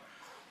lifestyle.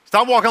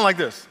 Stop walking like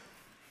this.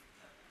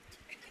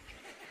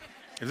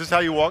 Is this how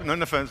you walk? No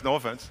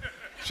offense.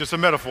 It's just a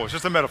metaphor.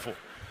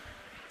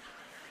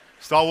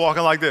 Start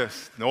walking like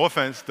this. No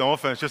offense.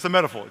 Just a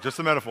metaphor.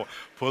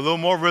 Put a little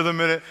more rhythm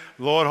in it.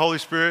 Lord, Holy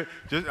Spirit.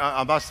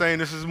 I'm not saying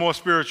this is more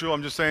spiritual.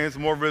 I'm just saying it's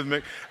more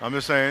rhythmic. I'm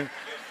just saying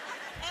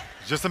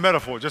just a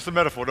metaphor.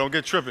 Don't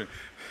get tripping.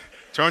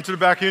 Turn to the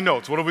back of your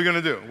notes. What are we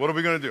going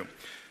to do?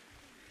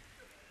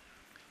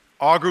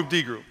 R group,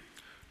 D group.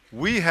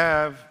 We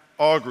have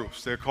R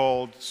groups. They're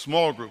called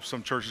small groups.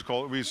 Some churches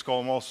we used to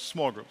call them all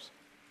small groups.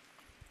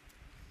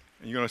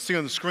 And you're going to see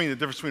on the screen the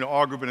difference between an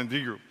R group and a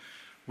D group.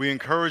 We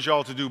encourage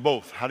y'all to do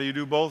both. How do you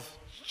do both?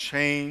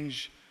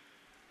 Change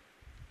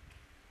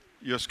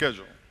your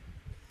schedule.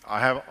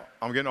 I'm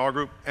getting an R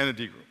group and a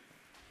D group.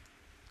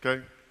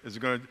 Okay? Is it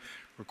going to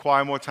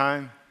require more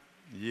time?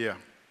 Yeah.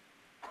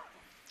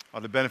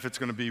 Are the benefits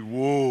going to be,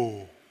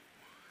 whoa?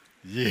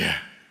 Yeah.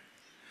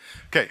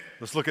 Okay,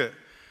 let's look at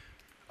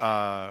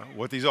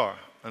what these are.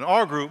 An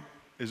R group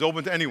is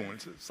open to anyone.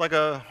 It's like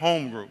a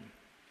home group,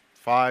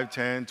 5,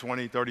 10,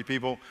 20, 30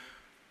 people,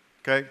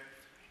 okay?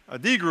 A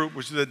D group,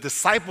 which is a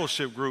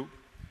discipleship group,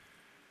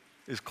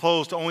 is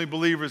closed to only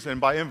believers and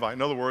by invite.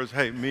 In other words,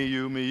 hey, me,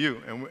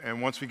 you.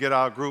 And once we get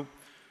our group,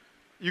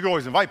 you can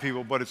always invite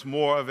people, but it's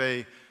more of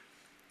a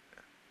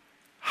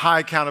high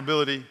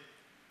accountability,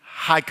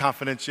 high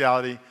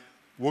confidentiality.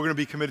 We're going to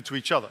be committed to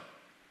each other,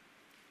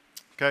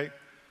 okay?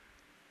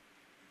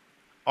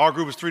 Our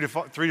group is 3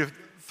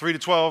 to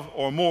 12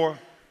 or more.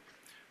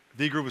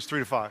 D group is 3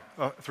 to 5.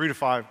 3 to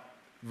 5,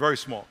 very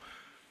small.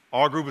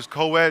 Our group is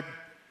co-ed.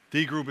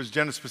 D group is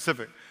gender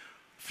specific.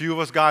 A few of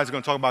us guys are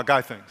going to talk about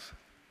guy things.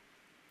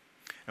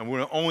 And we're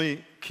going to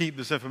only keep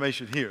this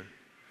information here.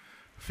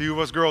 A few of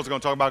us girls are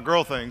going to talk about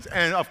girl things,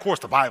 and of course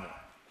the Bible.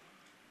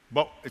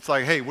 But it's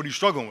like, hey, what are you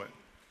struggling with?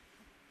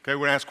 Okay, we're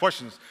going to ask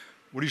questions.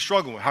 What are you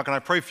struggling with? How can I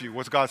pray for you?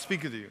 What's God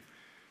speaking to you? If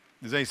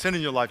there's any sin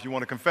in your life you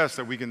want to confess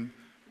that we can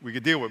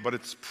deal with, but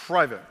it's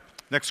private.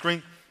 Next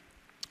screen.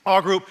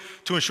 Our group,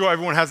 to ensure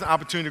everyone has an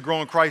opportunity to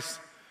grow in Christ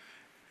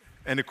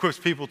and equips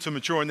people to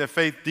mature in their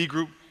faith. D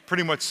group,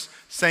 pretty much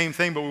same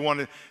thing, but we want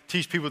to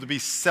teach people to be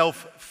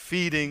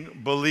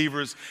self-feeding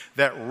believers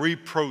that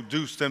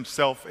reproduce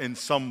themselves in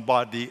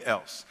somebody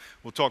else.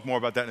 We'll talk more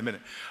about that in a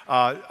minute.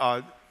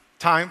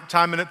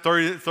 Time minute,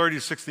 30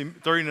 to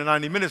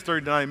 90 minutes,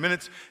 30 to 90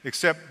 minutes,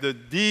 except the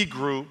D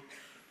group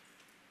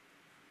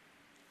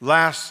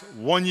lasts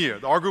 1 year.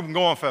 Our group can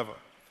go on forever.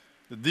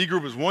 The D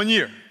group is 1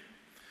 year.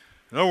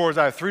 In other words,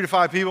 I have 3 to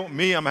 5 people.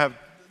 Me, I'm going to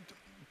have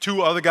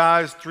 2 other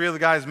guys, 3 other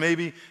guys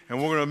maybe, and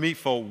we're going to meet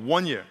for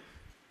 1 year.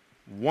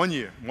 1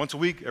 year. Once a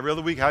week, every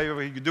other week,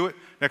 however you can do it.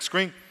 Next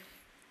screen.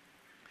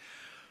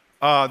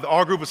 The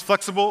R group is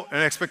flexible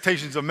and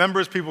expectations of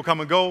members. People come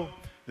and go.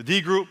 The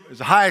D group is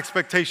a high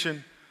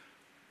expectation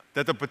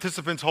that the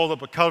participants hold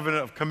up a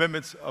covenant of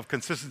commitments of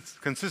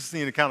consistency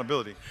and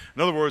accountability.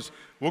 In other words,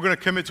 we're going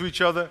to commit to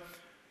each other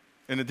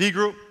in the D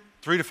group,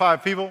 3 to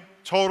 5 people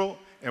total,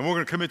 and we're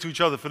going to commit to each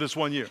other for this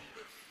 1 year.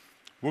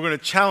 We're going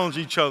to challenge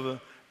each other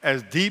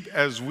as deep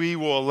as we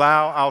will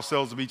allow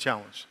ourselves to be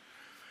challenged.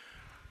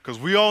 Because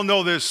we all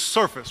know there's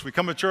surface. We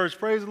come to church,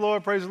 praise the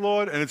Lord,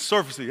 and it's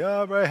surfacey.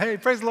 Oh, bro, hey,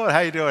 praise the Lord, how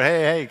you doing?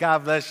 Hey,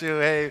 God bless you.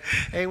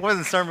 Hey,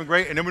 wasn't the sermon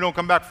great? And then we don't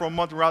come back for a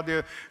month. We're out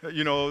there,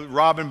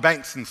 robbing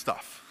banks and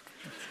stuff.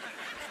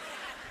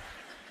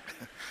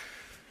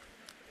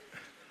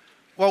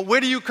 Well,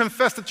 where do you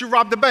confess that you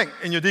robbed the bank?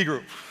 In your D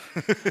group.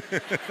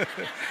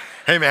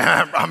 Hey,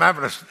 man, I'm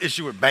having an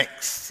issue with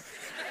banks.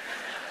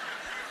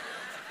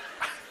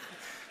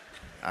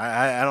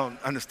 I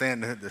don't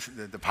understand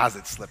the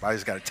deposit slip. I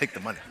just got to take the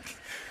money.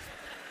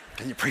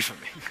 Can you pray for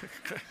me?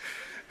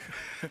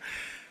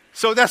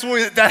 So that's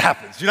when that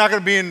happens. You're not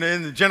going to be in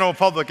the general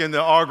public in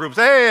the R groups.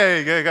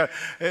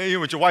 Hey,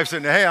 with your wife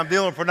sitting there. Hey, I'm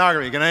dealing with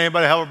pornography. Can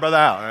anybody help a brother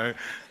out?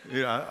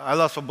 I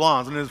lust for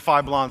blondes, and there's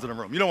 5 blondes in the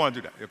room. You don't want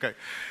to do that, okay?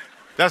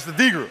 That's the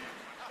D group.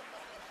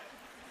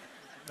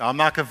 I'm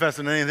not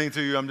confessing anything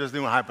to you. I'm just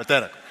doing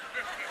hypothetical.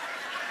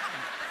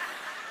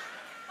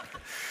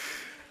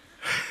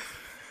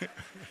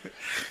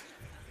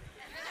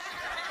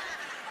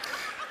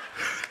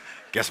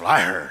 Guess what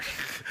I heard?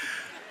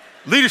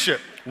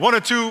 Leadership. 1 or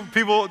 2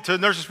 people to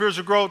nurture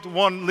spiritual growth.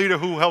 1 leader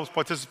who helps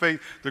participate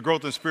the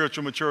growth in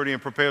spiritual maturity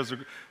and prepares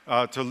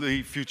to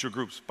lead future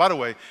groups. By the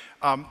way,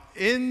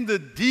 in the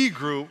D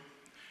group,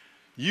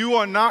 you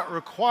are not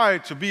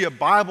required to be a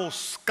Bible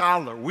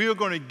scholar. We are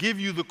going to give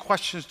you the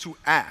questions to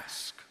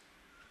ask.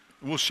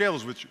 We'll share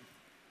those with you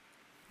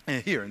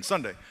and here on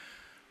Sunday.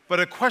 But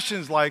the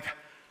questions like,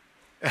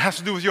 it has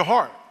to do with your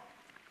heart.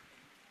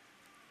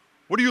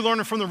 What are you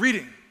learning from the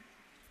reading?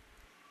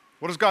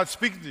 What is God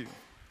speaking to you?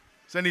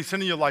 Is there any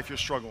sin in your life you're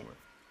struggling with?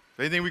 Is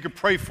there anything we can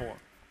pray for?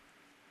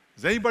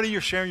 Is there anybody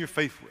you're sharing your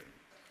faith with?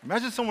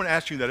 Imagine someone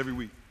asking you that every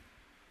week.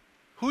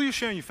 Who are you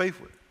sharing your faith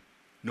with?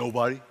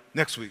 Nobody.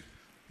 Next week.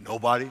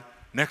 Nobody.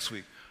 Next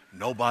week.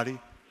 Nobody.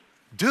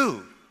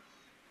 Dude.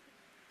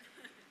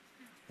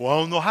 Well, I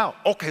don't know how.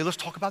 Okay, let's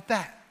talk about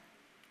that.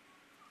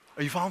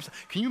 Are you following?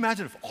 Can you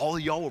imagine if all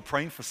of y'all were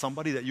praying for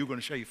somebody that you're going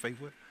to share your faith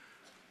with?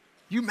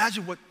 Can you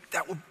imagine what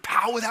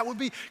power that would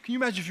be? Can you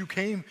imagine if you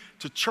came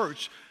to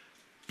church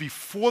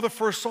before the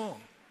first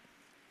song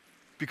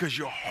because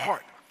your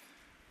heart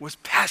was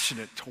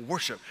passionate to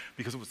worship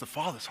because it was the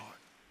Father's heart?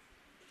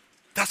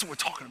 That's what we're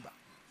talking about.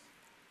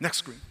 Next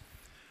screen.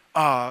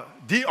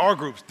 DR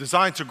groups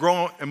designed to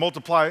grow and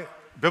multiply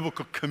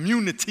biblical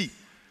community.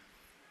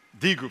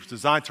 D groups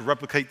designed to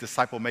replicate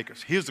disciple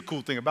makers. Here's the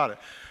cool thing about it.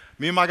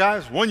 Me and my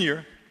guys, 1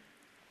 year.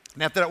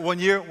 And after that 1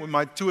 year with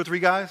my 2 or 3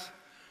 guys,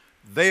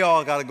 they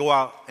all got to go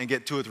out and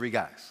get 2 or 3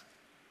 guys.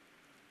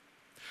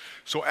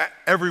 So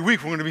every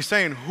week we're going to be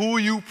saying, who are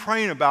you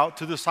praying about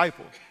to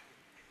disciple?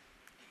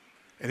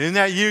 And in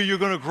that year, you're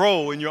going to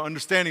grow in your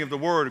understanding of the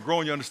Word,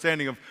 grow in your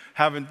understanding of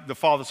having the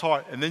Father's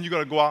heart, and then you're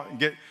going to go out and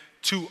get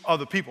 2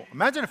 other people.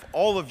 Imagine if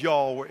all of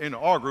y'all were in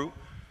our group,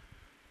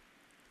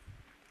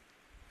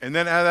 and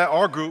then out of that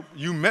R group,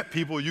 you met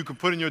people you could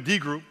put in your D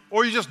group,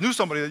 or you just knew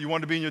somebody that you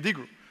wanted to be in your D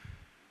group.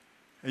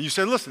 And you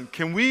said, listen,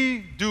 can we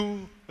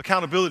do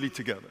accountability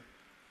together?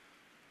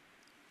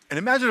 And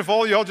imagine if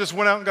all y'all just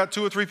went out and got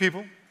 2 or 3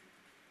 people,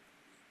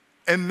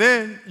 and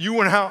then you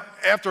went out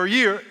after a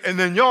year, and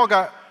then y'all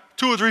got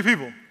 2 or 3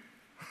 people.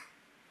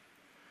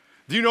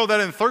 Do you know that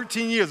in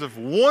 13 years, if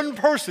one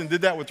person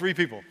did that with 3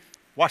 people,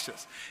 watch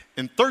this.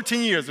 In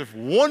 13 years, if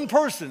one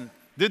person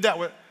did that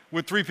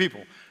with 3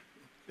 people,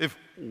 if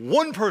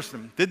one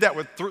person did that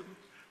with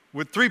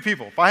 3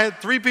 people, if I had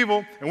 3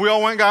 people and we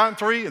all went and got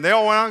 3, and they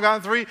all went out and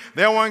got 3,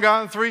 they all went and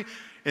got 3,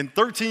 in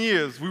 13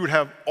 years, we would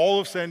have all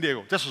of San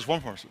Diego. That's just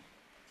one person.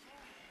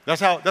 That's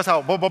how,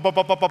 bop, bop, bop,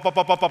 bop, bop, bop, bop,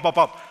 bop, bop, bop,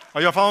 bop.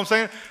 Are y'all following what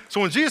I'm saying? So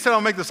when Jesus said,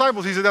 I'll make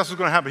disciples, he said that's what's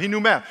going to happen. He knew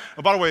math.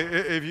 And by the way,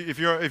 if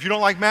you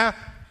don't like math,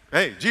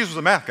 hey, Jesus was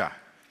a math guy.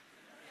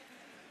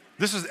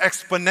 This is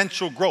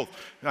exponential growth.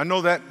 I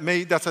know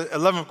that's an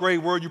 11th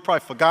grade word you probably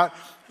forgot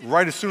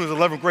right as soon as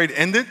 11th grade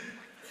ended.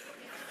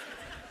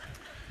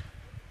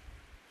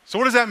 So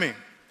what does that mean?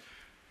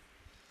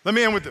 Let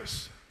me end with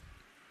this.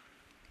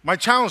 My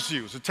challenge to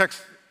you is to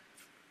text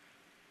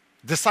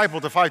disciple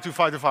to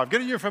 52525.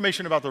 Get your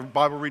information about the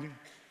Bible reading,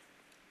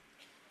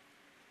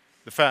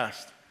 the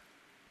fast,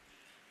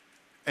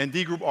 and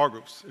D group, R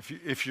groups.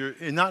 If you're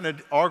not in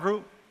an R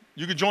group,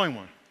 you could join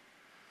one.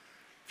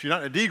 If you're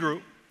not in a D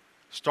group,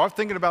 start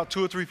thinking about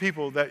 2 or 3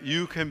 people that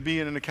you can be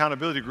in an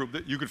accountability group,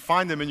 that you could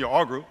find them in your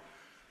R group,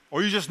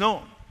 or you just know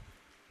them.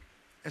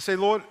 And say,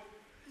 Lord,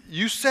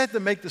 you said to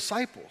make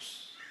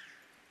disciples.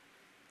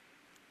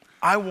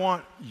 I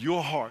want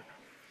your heart.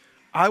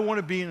 I want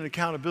to be in an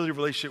accountability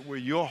relationship where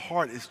your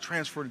heart is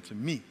transferred into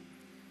me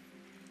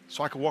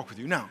so I can walk with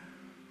you. Now,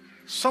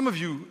 some of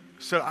you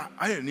said,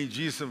 I didn't need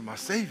Jesus as my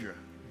Savior.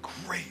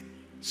 Great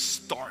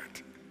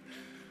start.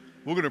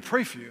 We're going to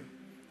pray for you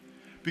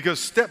because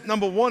step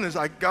number 1 is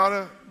I got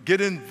to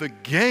get in the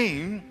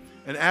game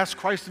and ask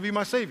Christ to be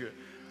my Savior.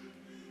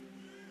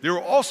 There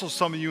are also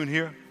some of you in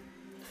here,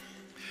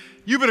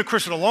 you've been a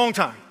Christian a long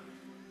time,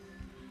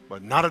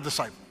 but not a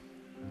disciple.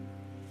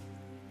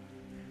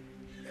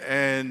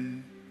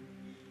 And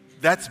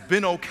that's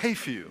been okay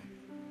for you.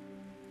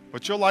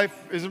 But your life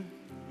isn't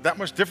that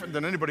much different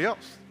than anybody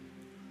else.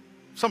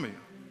 Some of you.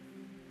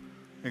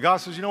 And God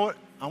says, you know what?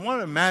 I want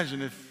to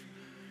imagine if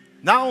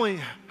not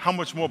only how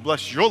much more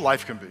blessed your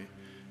life can be,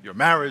 your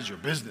marriage, your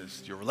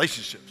business, your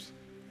relationships,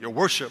 your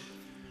worship,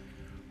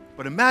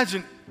 but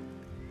imagine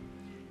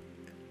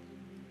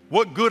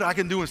what good I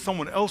can do in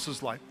someone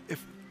else's life.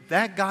 If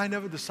that guy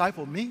never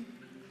discipled me,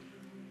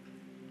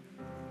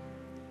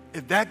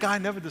 if that guy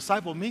never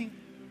discipled me,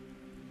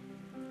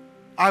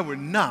 I would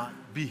not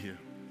be here.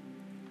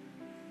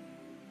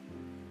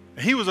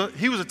 And he was a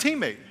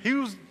teammate. He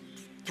was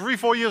 3,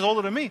 4 years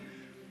older than me.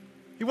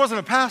 He wasn't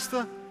a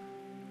pastor.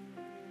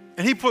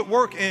 And he put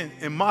work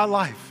in my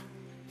life.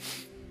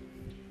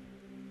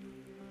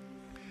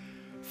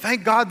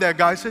 Thank God that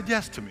guy said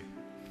yes to me.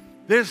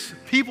 There's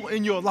people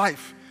in your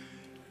life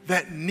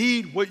that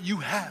need what you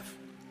have.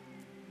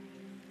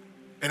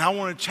 And I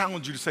want to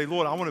challenge you to say,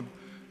 Lord, I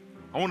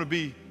want to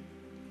be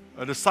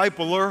a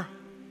discipler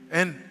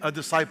and a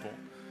disciple.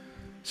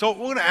 So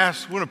we're going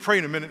to pray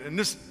in a minute, and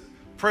this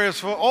prayer is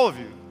for all of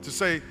you to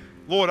say,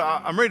 Lord,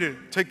 I'm ready to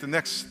take the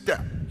next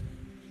step.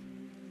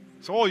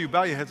 So all you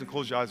bow your heads and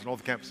close your eyes on all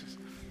the campuses.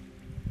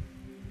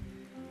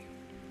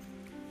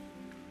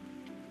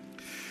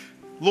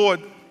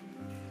 Lord,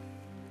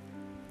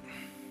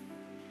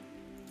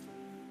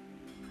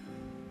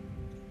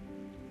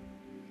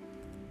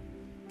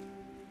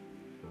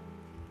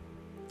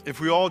 if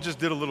we all just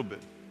did a little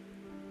bit,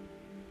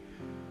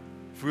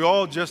 if we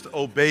all just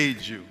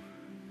obeyed you,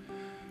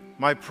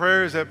 my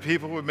prayer is that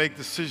people would make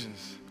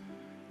decisions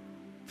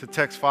to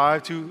text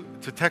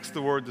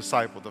the word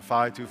disciple to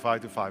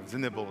 52525. It's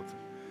in their bulletin.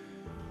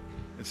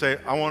 And say,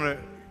 I want to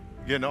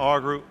get in the R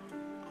group.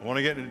 I want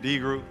to get in the D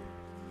group.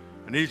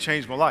 I need to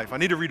change my life. I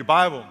need to read the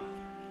Bible.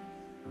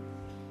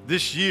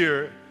 This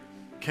year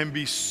can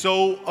be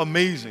so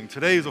amazing.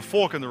 Today is a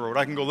fork in the road.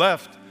 I can go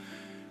left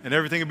and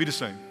everything can be the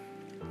same.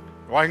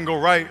 Or I can go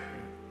right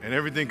and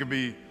everything can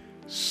be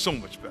so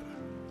much better.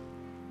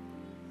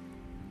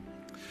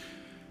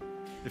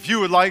 If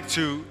you would like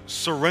to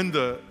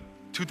surrender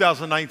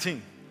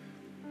 2019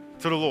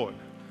 to the Lord,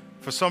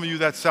 for some of you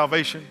that's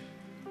salvation.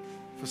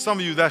 For some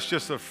of you that's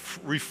just a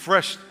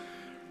refreshed,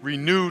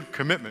 renewed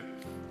commitment.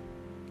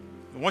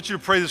 I want you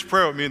to pray this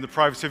prayer with me in the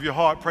privacy of your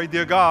heart. Pray,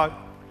 dear God,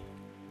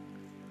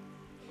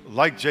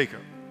 like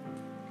Jacob,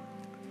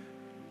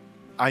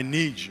 I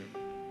need you.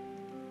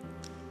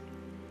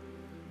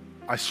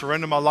 I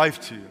surrender my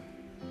life to you.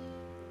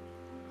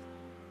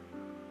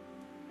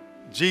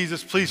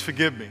 Jesus, please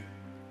forgive me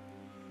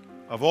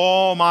of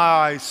all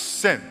my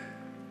sin.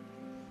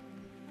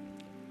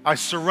 I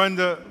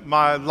surrender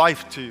my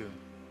life to you.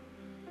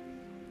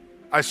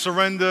 I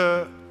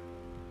surrender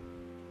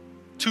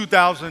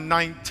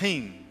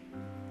 2019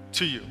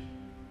 to you.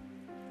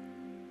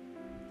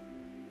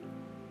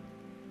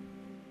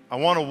 I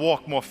want to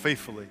walk more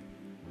faithfully.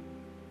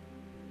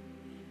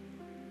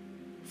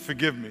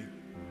 Forgive me.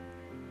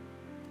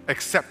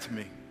 Accept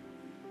me.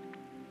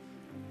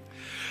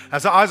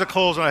 As our eyes are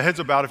closed and our heads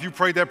are bowed, if you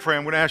prayed that prayer,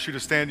 I'm going to ask you to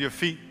stand to your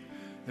feet.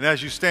 And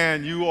as you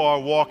stand, you are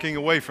walking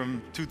away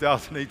from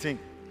 2018,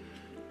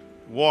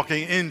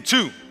 walking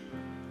into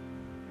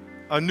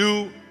a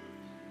new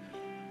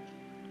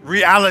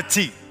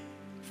reality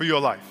for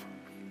your life.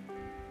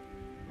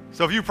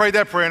 So if you prayed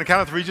that prayer, on the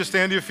count of 3, just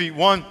stand to your feet.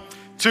 1,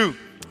 2,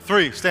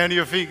 3. Stand to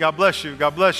your feet. God bless you. God bless you.